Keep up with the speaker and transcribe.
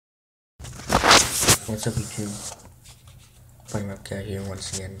What's up, YouTube? Playing Webcat here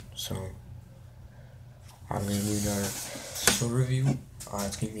once again. So, I'm gonna do another soda review.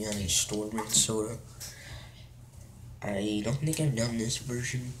 It's gonna be on a store brand soda. I don't think I've done this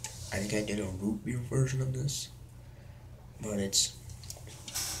version. I think I did a root beer version of this, but it's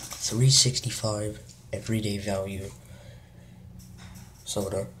 $3.65 everyday value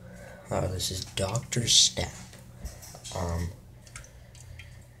soda. This is Dr. Snap.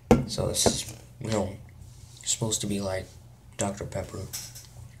 So this is, supposed to be like Dr. Pepper.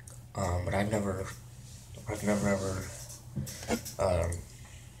 But I've never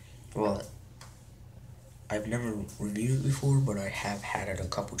reviewed it before, but I have had it a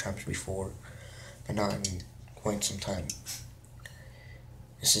couple times before, but not in quite some time.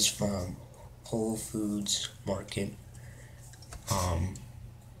 This is from Whole Foods Market.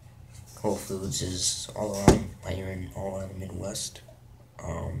 Whole Foods is all around the Midwest.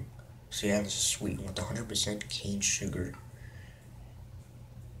 So yeah, this is sweetened with 100% cane sugar.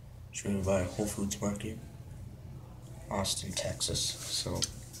 It's made by Whole Foods Market, Austin, Texas. So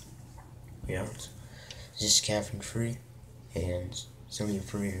yeah, this is caffeine free and sodium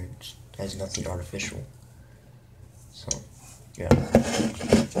free, and it has nothing artificial. So yeah.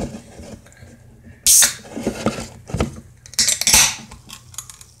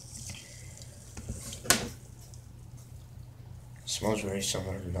 Smells very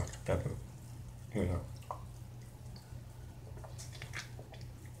similar to Dr. Pepper,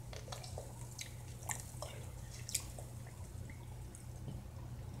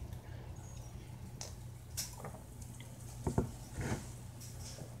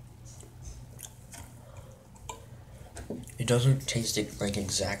 It doesn't taste like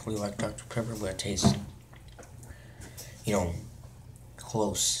exactly like Dr. Pepper, but it tastes,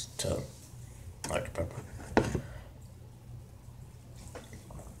 close to Dr. Pepper.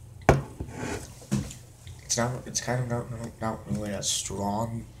 It's kind of not really as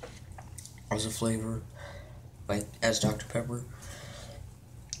strong as a flavor, like as Dr. Pepper.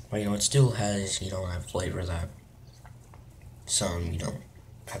 But it still has, that flavor that some,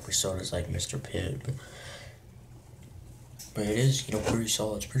 pepper sodas like Mr. Pibb. But it is, pretty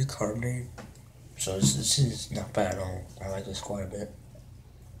solid. It's pretty carbonated. So this is not bad at all. I like this quite a bit.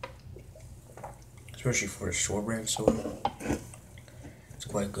 Especially for a store brand soda. It's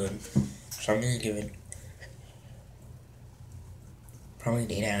quite good. So I'm going to give it probably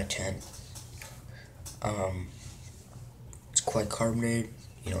an 8 out of 10. It's quite carbonated.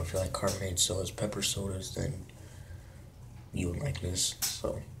 If you like carbonated sodas, pepper sodas, then you would like this.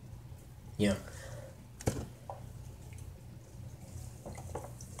 So, yeah.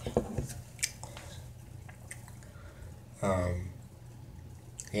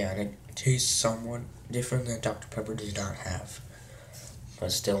 Yeah, and it tastes somewhat different than Dr. Pepper does not have.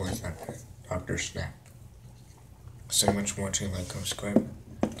 But still, it's not Dr. Snap. So much for watching, like, subscribe.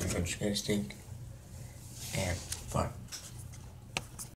 What do you guys think?